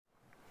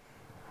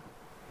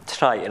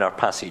Tonight in our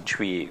passage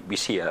we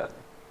see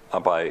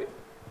about a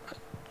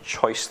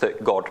choice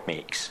that God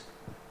makes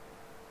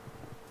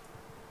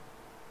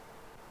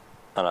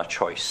and a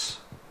choice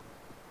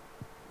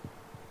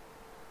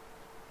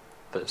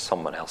that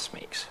someone else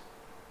makes.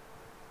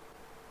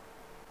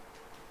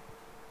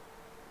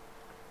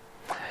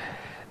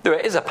 There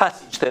is a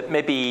passage that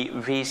maybe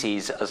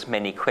raises as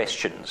many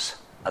questions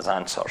as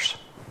answers.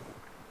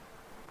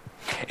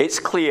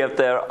 It's clear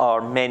there are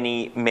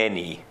many,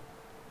 many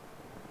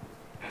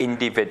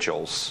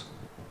individuals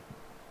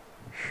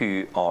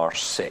who are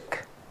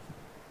sick,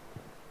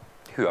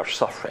 who are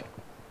suffering,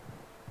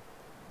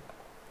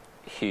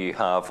 who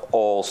have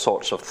all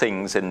sorts of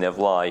things in their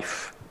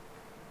life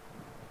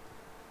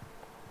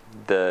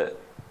that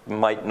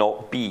might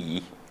not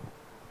be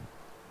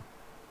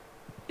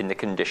in the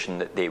condition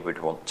that they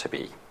would want to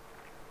be.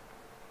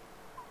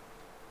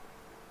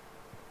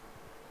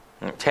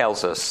 It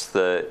tells us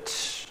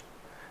that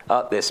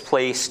at this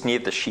place near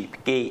the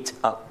sheep gate,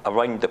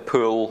 around the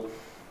pool,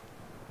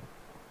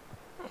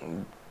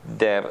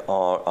 there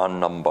are a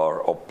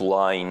number of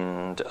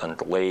blind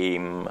and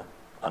lame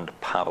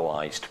and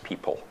paralysed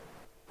people.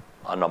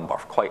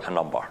 Quite a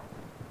number.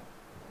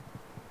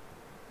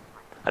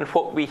 And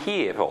what we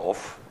hear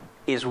of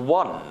is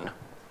one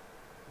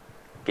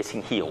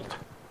getting healed.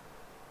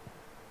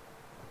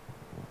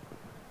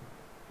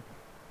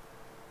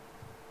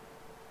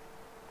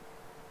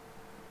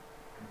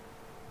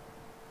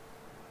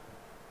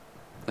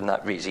 And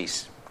that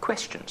raises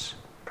questions,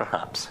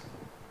 perhaps.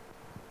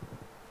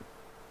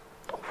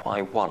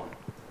 Why one?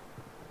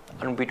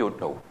 And we don't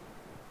know.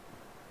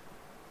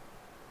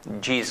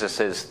 Jesus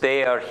is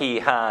there. He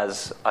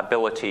has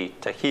ability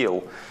to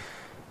heal.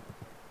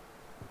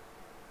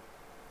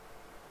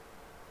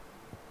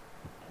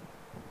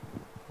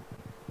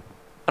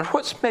 And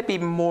what's maybe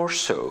more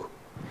so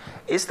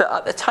is that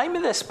at the time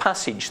of this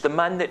passage, the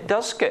man that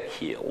does get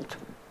healed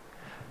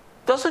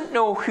doesn't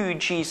know who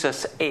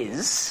Jesus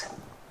is.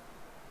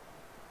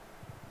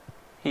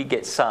 He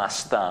gets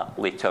asked that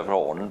later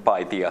on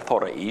by the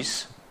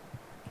authorities.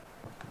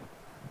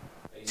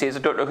 He says, I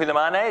don't know who the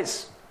man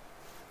is.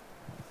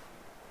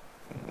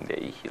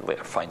 He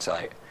later finds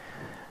out.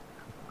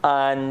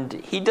 And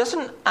he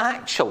doesn't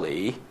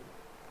actually,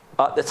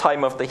 at the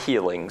time of the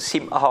healing,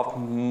 seem to have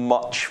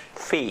much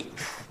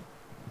faith.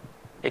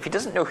 If he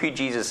doesn't know who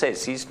Jesus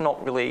is, he's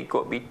not really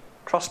got to be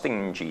trusting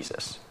in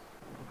Jesus.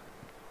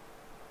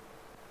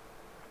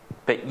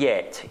 But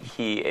yet,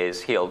 he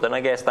is healed. And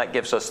I guess that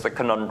gives us the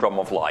conundrum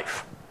of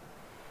life.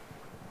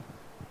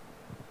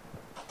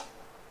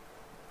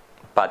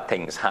 Bad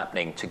things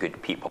happening to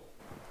good people.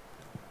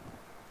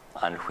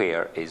 And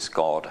where is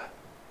God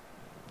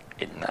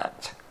in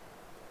that?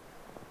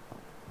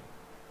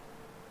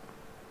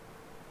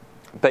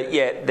 But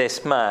yet,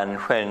 this man,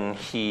 when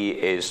he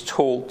is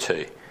told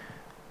to,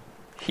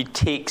 he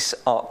takes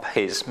up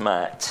his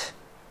mat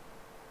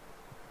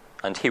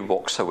and he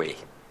walks away.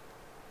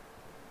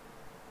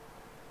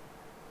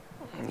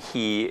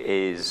 He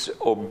is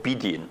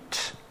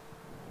obedient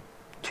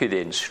to the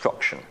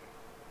instruction.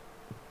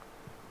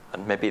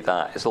 And maybe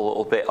that is a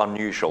little bit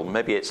unusual.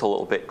 Maybe it's a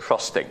little bit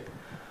trusting.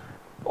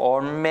 Or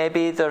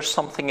maybe there's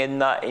something in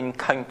that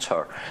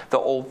encounter that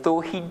although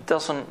he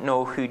doesn't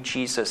know who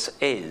Jesus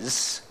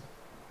is,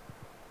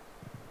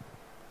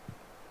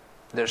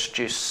 there's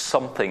just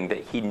something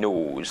that he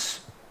knows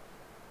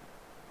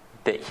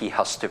that he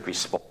has to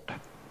respond.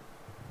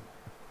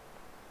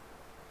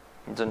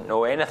 He doesn't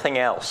know anything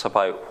else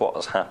about what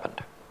has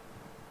happened.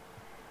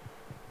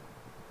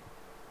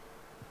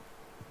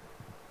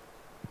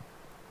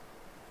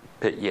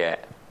 But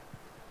yet,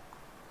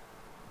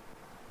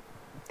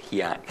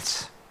 he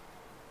acts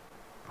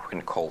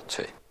when called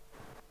to.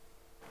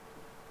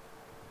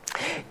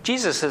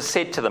 Jesus has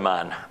said to the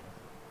man,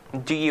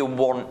 do you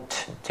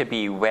want to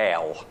be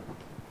well?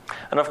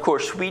 And of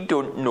course, we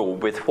don't know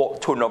with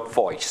what tone of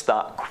voice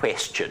that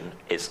question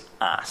is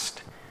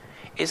asked.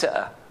 Is it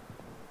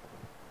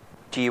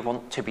do you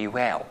want to be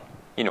well?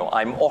 You know,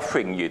 I'm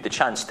offering you the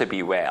chance to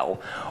be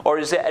well. Or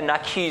is it an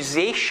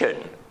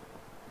accusation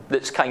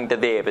that's kind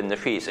of there in the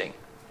phrasing?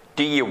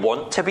 Do you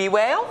want to be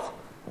well?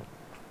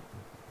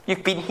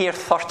 You've been here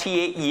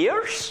 38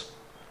 years.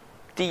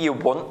 Do you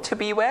want to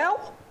be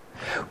well?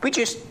 We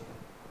just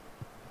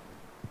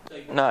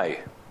don't know.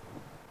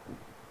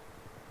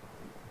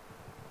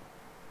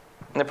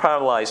 The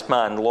paralysed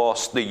man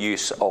lost the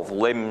use of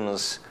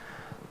limbs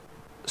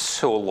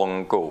so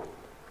long ago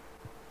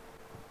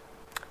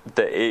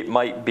that it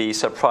might be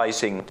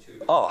surprising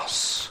to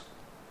us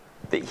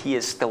that he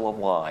is still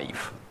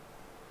alive.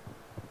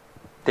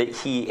 That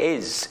he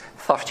is,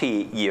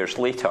 38 years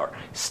later,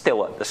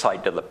 still at the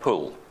side of the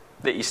pool.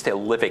 That he's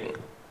still living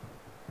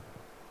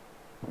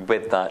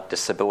with that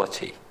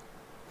disability.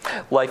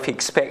 Life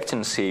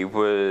expectancy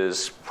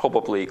was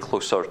probably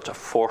closer to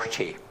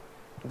 40.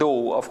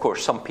 Though, of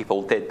course, some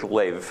people did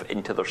live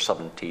into their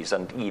 70s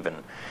and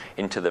even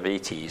into their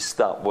 80s.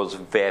 That was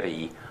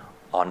very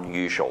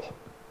unusual.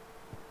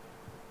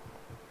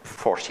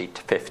 40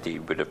 to 50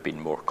 would have been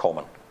more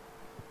common.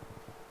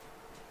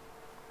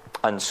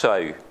 And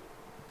so,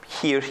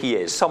 here he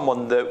is,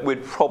 someone that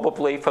would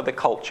probably, for the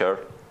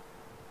culture,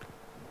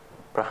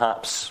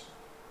 perhaps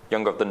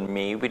younger than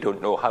me, we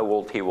don't know how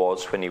old he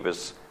was when he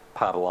was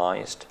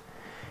paralysed,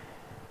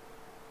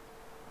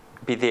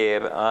 be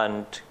there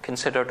and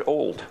considered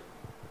old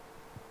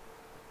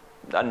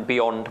and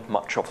beyond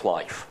much of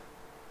life,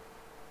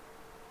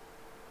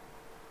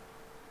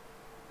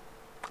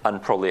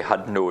 and probably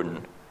had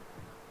known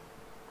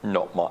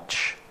not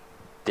much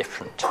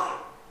different.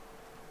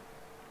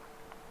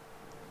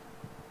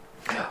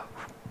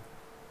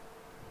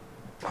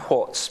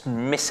 What's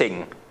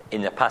missing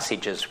in the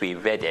passage as we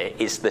read it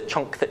is the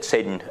chunk that's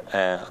in,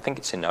 I think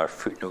it's in our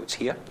footnotes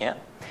here, yeah,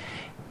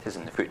 it is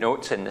in the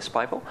footnotes in this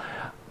Bible,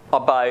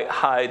 about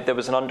how there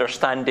was an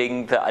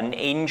understanding that an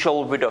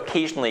angel would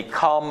occasionally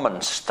come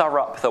and stir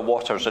up the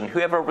waters, and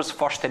whoever was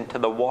first into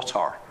the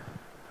water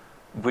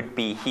would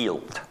be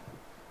healed.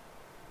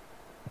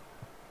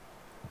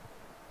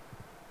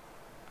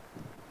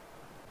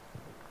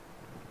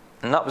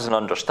 And that was an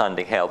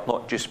understanding held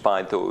not just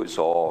by those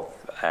of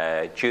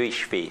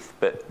Jewish faith,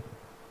 but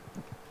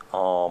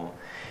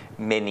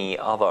many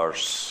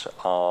others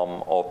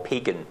of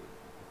pagan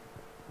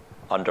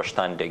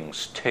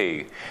understandings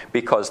too,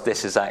 because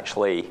this is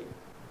actually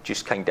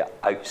just kind of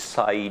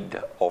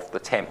outside of the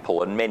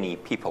temple, and many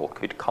people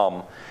could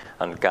come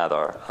and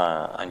gather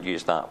and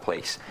use that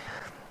place.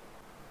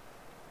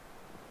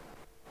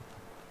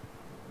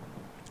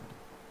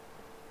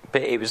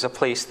 But it was a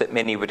place that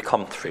many would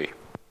come through.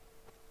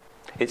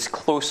 Its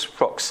close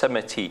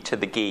proximity to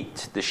the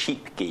gate, the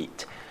sheep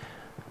gate,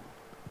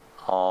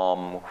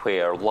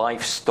 where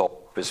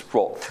livestock was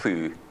brought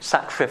through,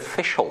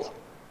 sacrificial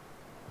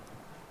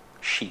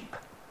sheep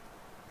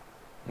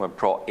were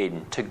brought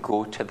in to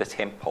go to the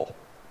temple.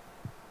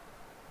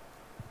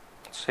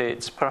 So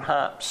it's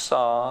perhaps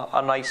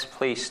a nice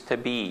place to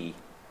be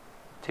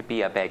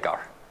a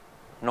beggar,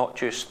 not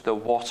just the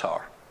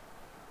water,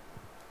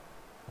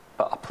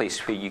 but a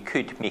place where you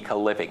could make a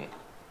living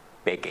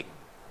begging.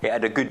 It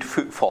had a good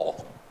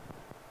footfall,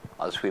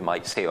 as we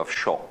might say of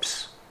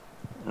shops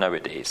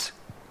nowadays.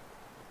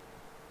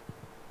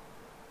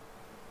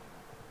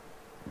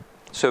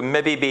 So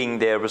maybe being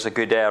there was a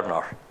good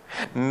earner.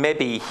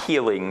 Maybe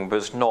healing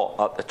was not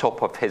at the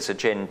top of his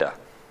agenda.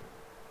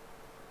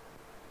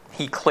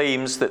 He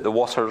claims that the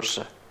water's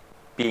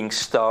being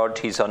stirred,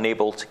 he's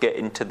unable to get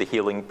into the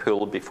healing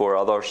pool before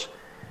others.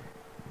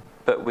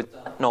 But would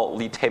that not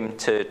lead him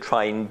to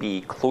try and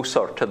be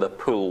closer to the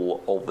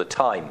pool all the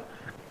time,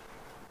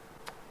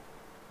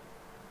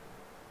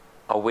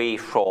 away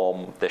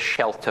from the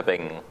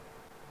sheltering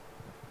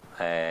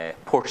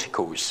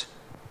porticos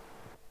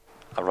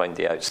around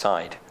the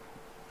outside,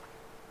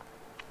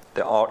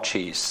 the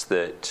arches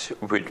that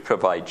would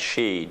provide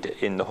shade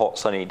in the hot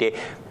sunny day?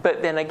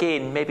 But then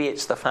again, maybe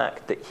it's the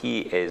fact that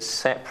he is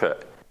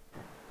separate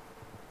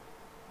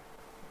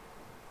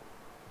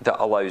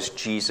that allows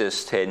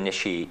Jesus to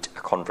initiate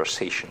a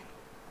conversation.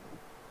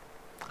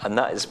 And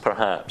that is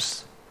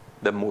perhaps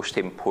the most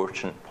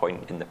important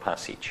point in the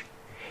passage.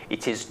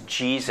 It is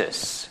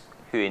Jesus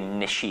who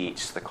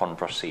initiates the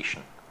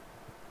conversation,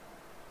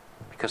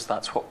 because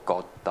that's what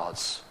God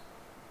does.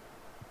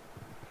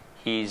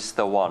 He's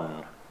the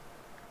one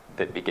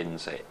that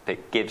begins it,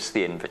 that gives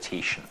the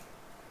invitation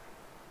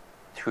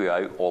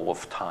throughout all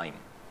of time.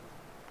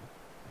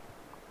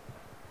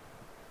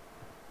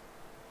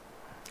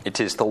 It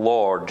is the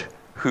Lord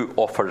who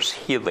offers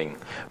healing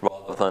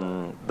rather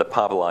than the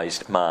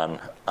paralyzed man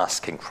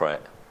asking for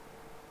it.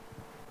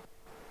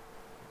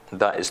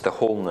 That is the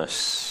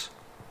wholeness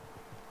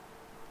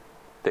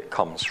that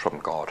comes from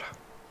God.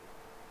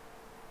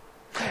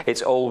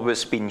 It's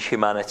always been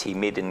humanity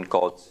made in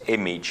God's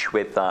image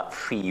with that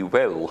free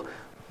will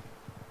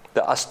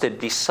that has to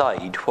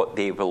decide what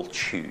they will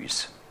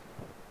choose.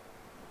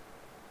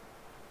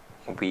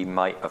 We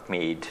might have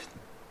made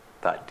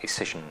that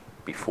decision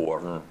before,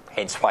 and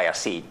hence why I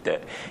said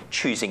that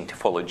choosing to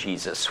follow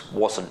Jesus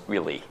wasn't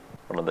really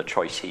one of the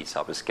choices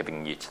I was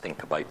giving you to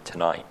think about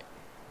tonight.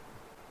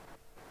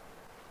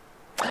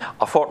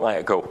 A fortnight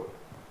ago,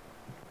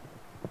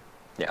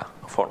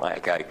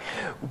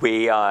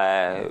 we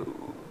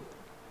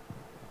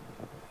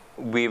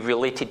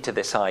related to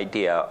this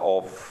idea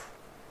of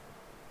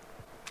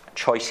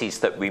choices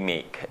that we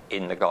make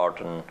in the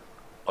Garden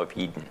of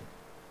Eden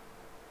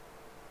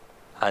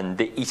and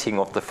the eating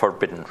of the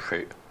forbidden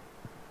fruit.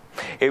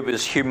 It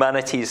was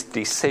humanity's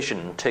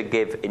decision to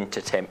give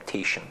into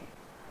temptation,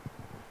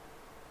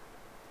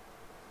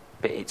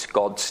 but it's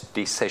God's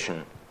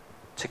decision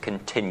to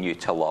continue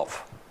to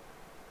love.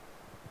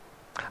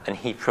 And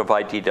he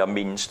provided a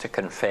means to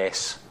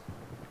confess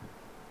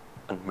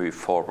and move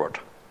forward.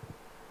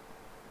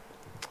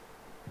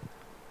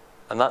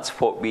 And that's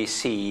what we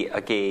see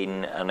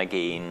again and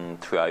again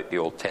throughout the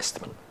Old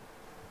Testament.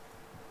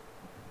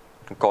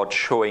 God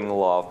showing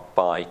love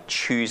by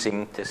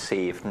choosing to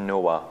save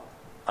Noah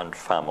and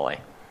family.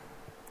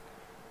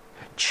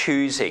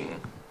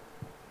 Choosing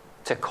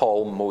to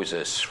call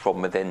Moses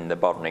from within the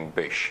burning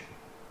bush.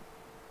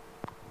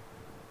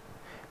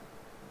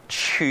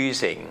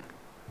 Choosing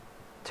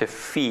to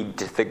feed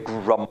the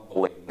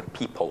grumbling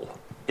people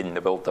in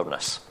the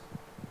wilderness,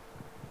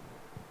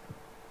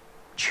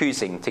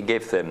 choosing to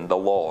give them the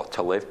law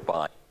to live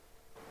by,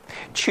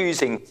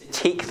 choosing to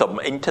take them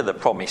into the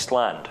promised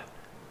land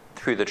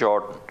through the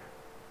Jordan,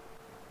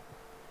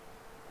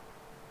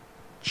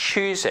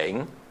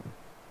 choosing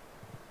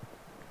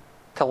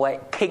to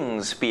let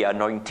kings be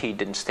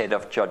anointed instead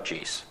of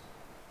judges.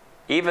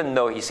 Even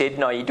though he said,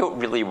 no, you don't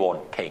really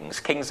want kings.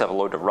 Kings are a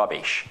load of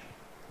rubbish.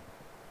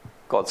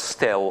 God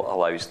still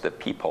allows the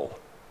people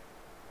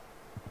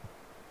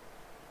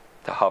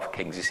to have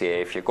kings. He said,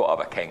 if you've got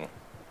to have a king,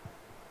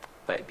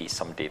 let it be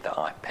somebody that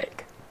I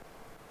pick.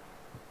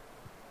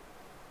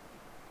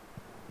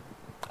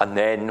 And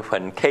then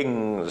when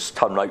kings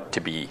turn out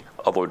to be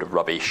a load of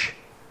rubbish,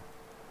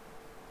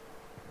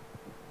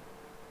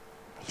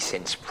 he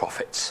sends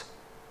prophets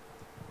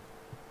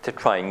to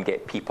try and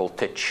get people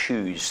to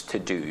choose to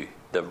do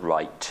the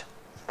right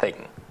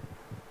thing.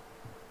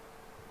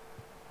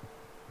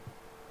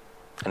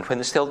 And when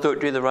they still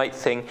don't do the right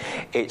thing,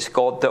 it's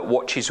God that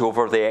watches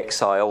over the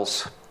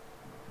exiles.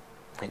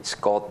 It's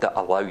God that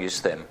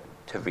allows them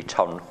to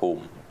return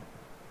home.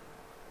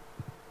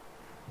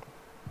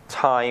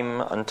 Time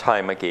and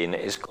time again,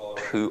 it is God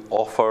who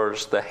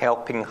offers the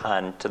helping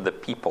hand to the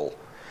people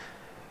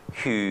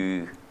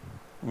who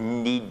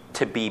need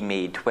to be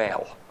made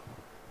well,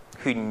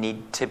 who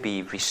need to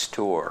be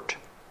restored.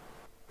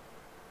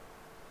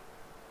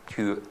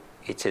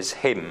 It is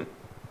him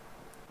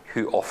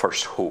who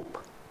offers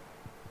hope.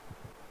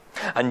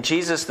 And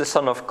Jesus, the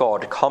Son of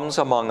God, comes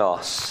among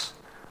us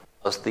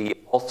as the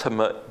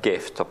ultimate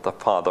gift of the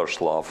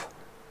Father's love.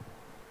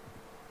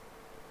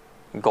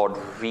 God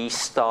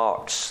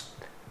restarts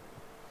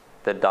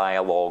the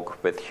dialogue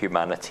with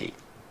humanity,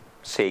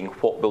 saying,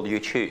 what will you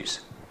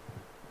choose?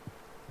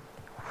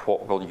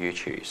 What will you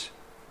choose?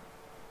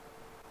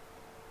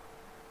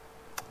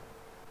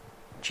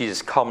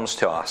 Jesus comes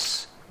to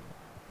us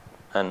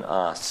and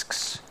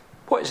asks,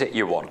 what is it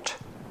you want?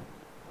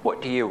 What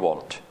do you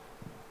want?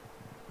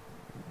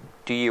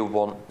 Do you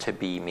want to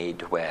be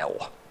made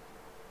well?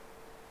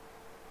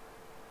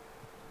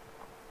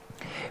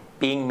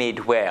 Being made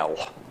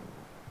well,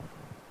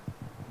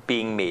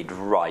 being made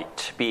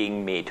right,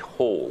 being made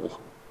whole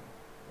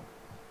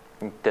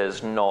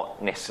does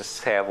not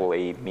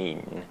necessarily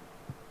mean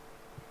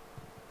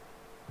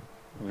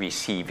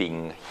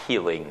receiving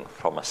healing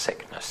from a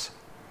sickness.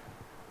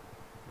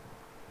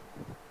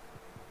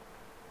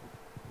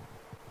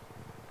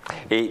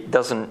 It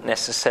doesn't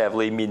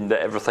necessarily mean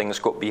that everything's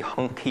got to be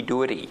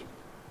hunky-dory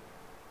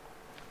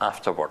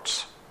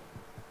afterwards.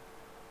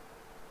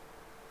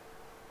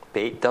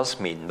 But it does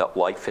mean that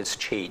life has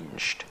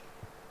changed,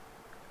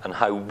 and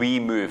how we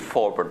move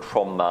forward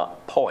from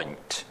that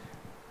point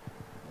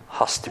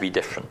has to be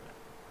different.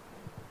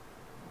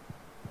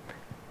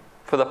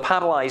 For the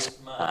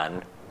paralysed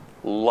man,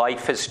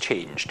 life has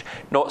changed,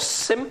 not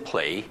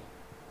simply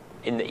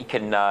in that he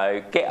can now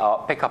get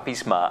up, pick up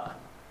his mat,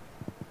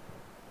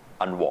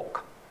 and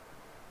walk.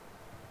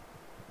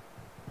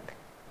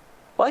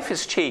 Life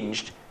has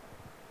changed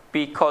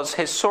because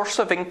his source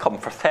of income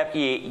for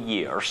 38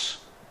 years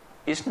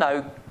is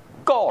now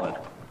gone.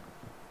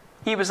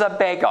 He was a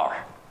beggar.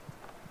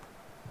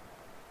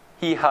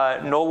 He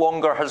no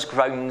longer has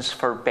grounds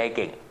for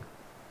begging.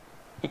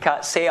 He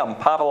can't say, I'm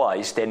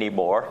paralysed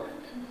anymore,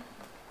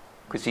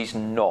 because he's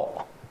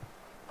not.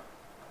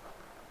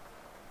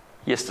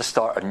 He has to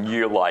start a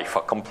new life,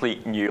 a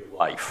complete new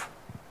life.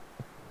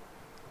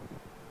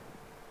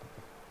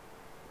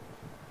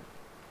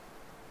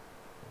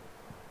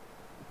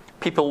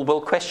 People will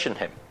question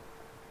him.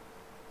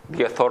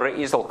 The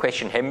authorities will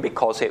question him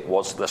because it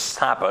was the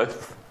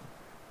Sabbath.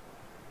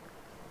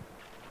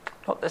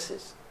 Not this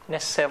is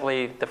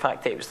necessarily the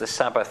fact that it was the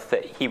Sabbath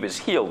that he was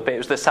healed, but it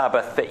was the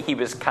Sabbath that he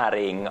was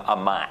carrying a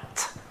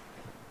mat.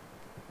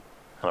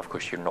 And of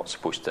course, you're not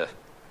supposed to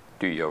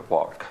do your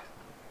work.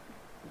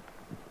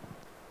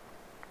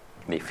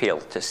 They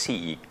failed to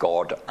see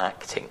God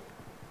acting.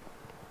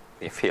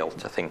 They failed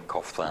to think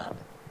of that.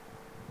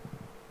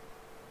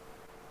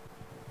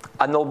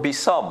 And there'll be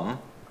some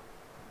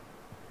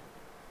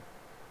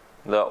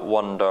that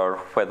wonder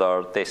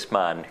whether this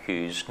man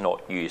who's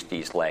not used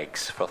his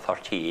legs for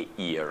 38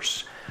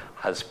 years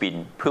has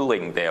been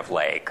pulling their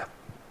leg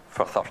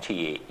for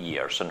 38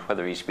 years and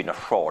whether he's been a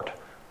fraud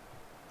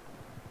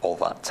all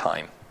that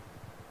time.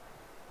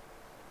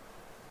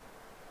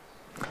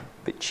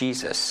 But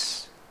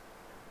Jesus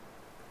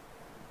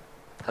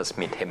has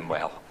made him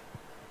well.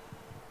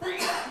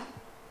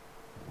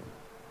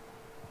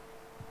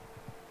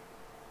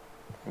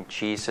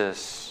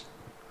 Jesus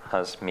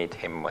has made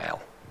him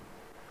well.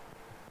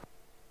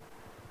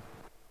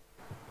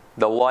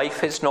 The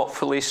life is not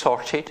fully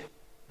sorted,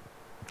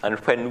 and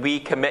when we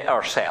commit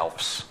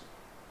ourselves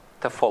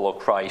to follow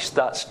Christ,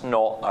 that's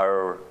not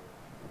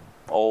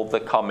all the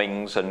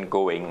comings and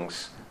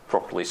goings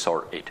properly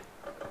sorted.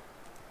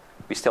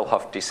 We still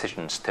have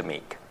decisions to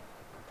make.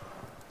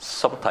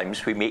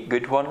 Sometimes we make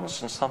good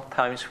ones, and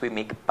sometimes we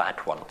make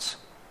bad ones.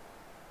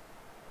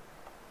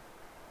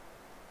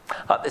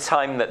 At the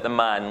time that the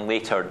man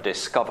later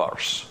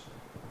discovers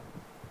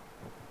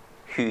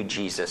who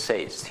Jesus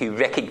is, who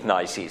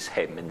recognizes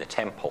him in the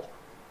temple,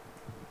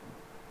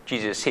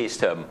 Jesus says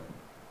to him,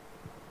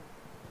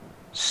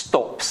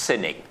 "Stop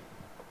sinning."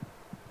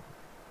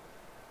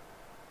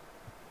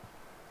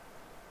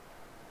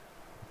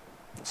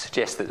 It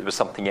suggests that there was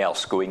something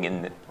else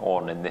going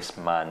on in this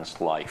man's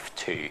life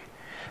too,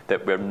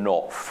 that we're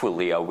not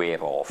fully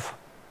aware of.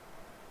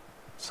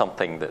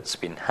 Something that's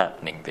been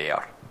happening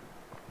there.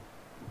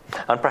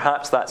 And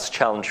perhaps that's a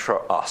challenge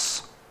for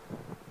us.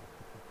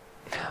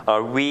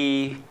 Are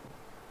we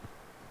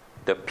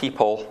the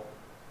people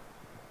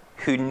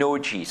who know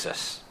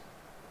Jesus,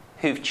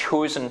 who've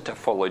chosen to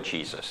follow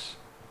Jesus,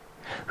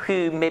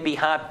 who maybe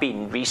have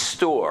been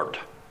restored?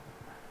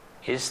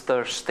 Is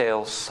there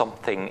still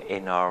something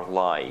in our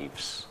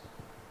lives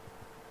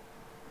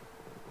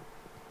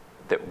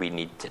that we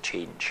need to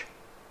change,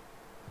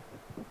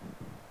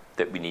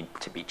 that we need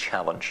to be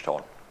challenged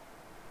on,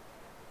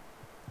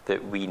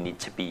 that we need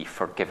to be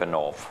forgiven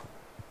of?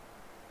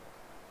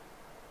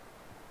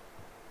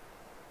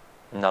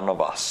 None of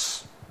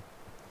us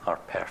are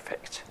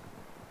perfect.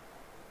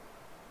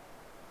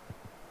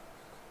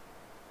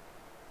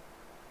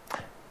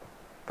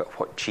 But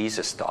what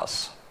Jesus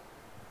does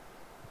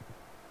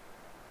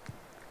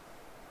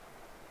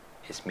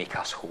is make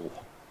us whole.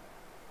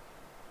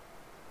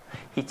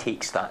 He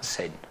takes that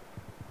sin.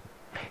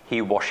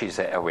 He washes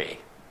it away.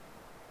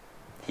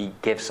 He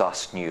gives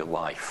us new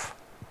life.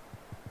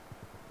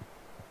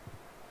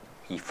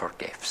 He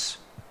forgives.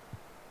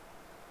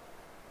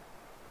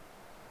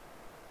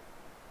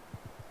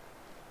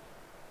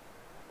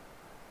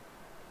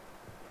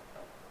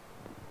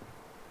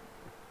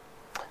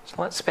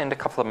 So let's spend a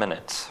couple of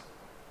minutes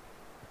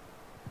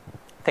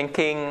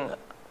thinking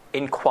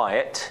in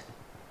quiet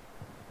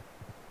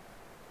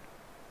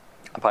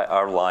about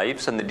our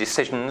lives and the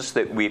decisions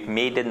that we've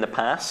made in the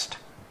past,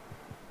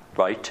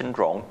 right and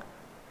wrong,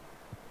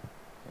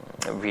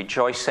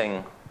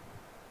 rejoicing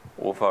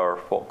over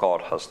what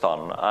God has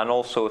done, and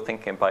also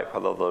thinking about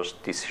whether there's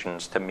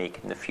decisions to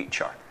make in the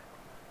future,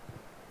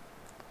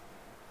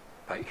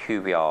 about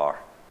who we are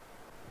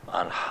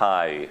and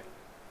how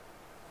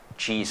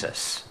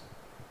Jesus,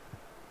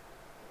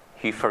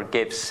 who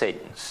forgives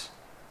sins,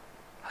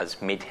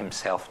 has made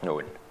himself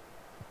known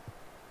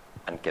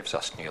and gives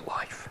us new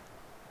life.